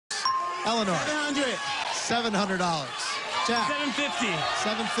Eleanor. $700. $700. Jack. $750.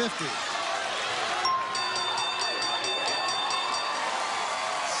 $750.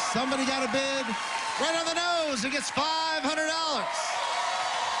 Somebody got a bid right on the nose. It gets $500.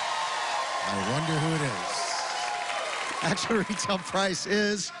 I wonder who it is. Actual retail price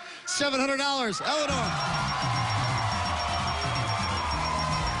is $700. Eleanor.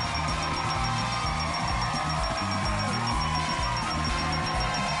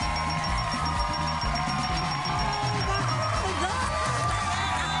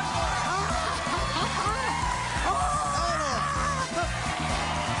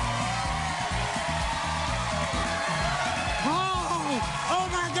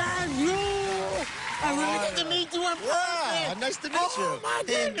 I really get to meet you in person. Yeah, nice to meet you. My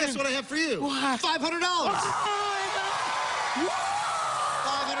goodness. And guess what I have for you? What? $500.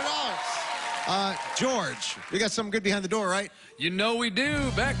 $500. George, we got something good behind the door, right? You know we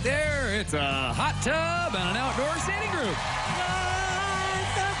do. Back there, it's a hot tub and an outdoor seating group.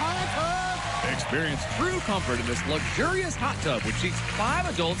 Experience true comfort in this luxurious hot tub, which seats 5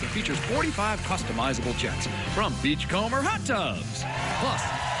 adults and features 45 customizable jets from Beachcomber Hot Tubs. Plus,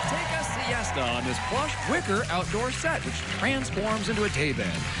 take a siesta on this plush wicker outdoor set, which transforms into a daybed.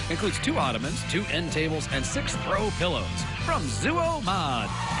 Includes 2 ottomans, 2 end tables, and 6 throw pillows from Zuo Mod.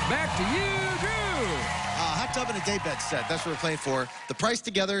 Back to you, Drew. Hot tub and a daybed set. That's what we're playing for. The price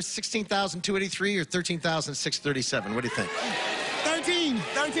together, $16,283 or $13,637. What do you think?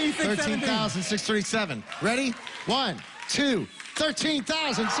 13,637. Ready? 1, 2,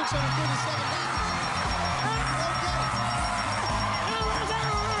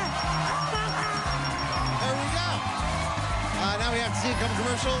 $13,637. Now we have to see a couple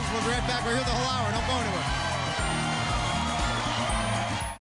commercials. We'll be right back. We're here the whole hour. Don't go anywhere.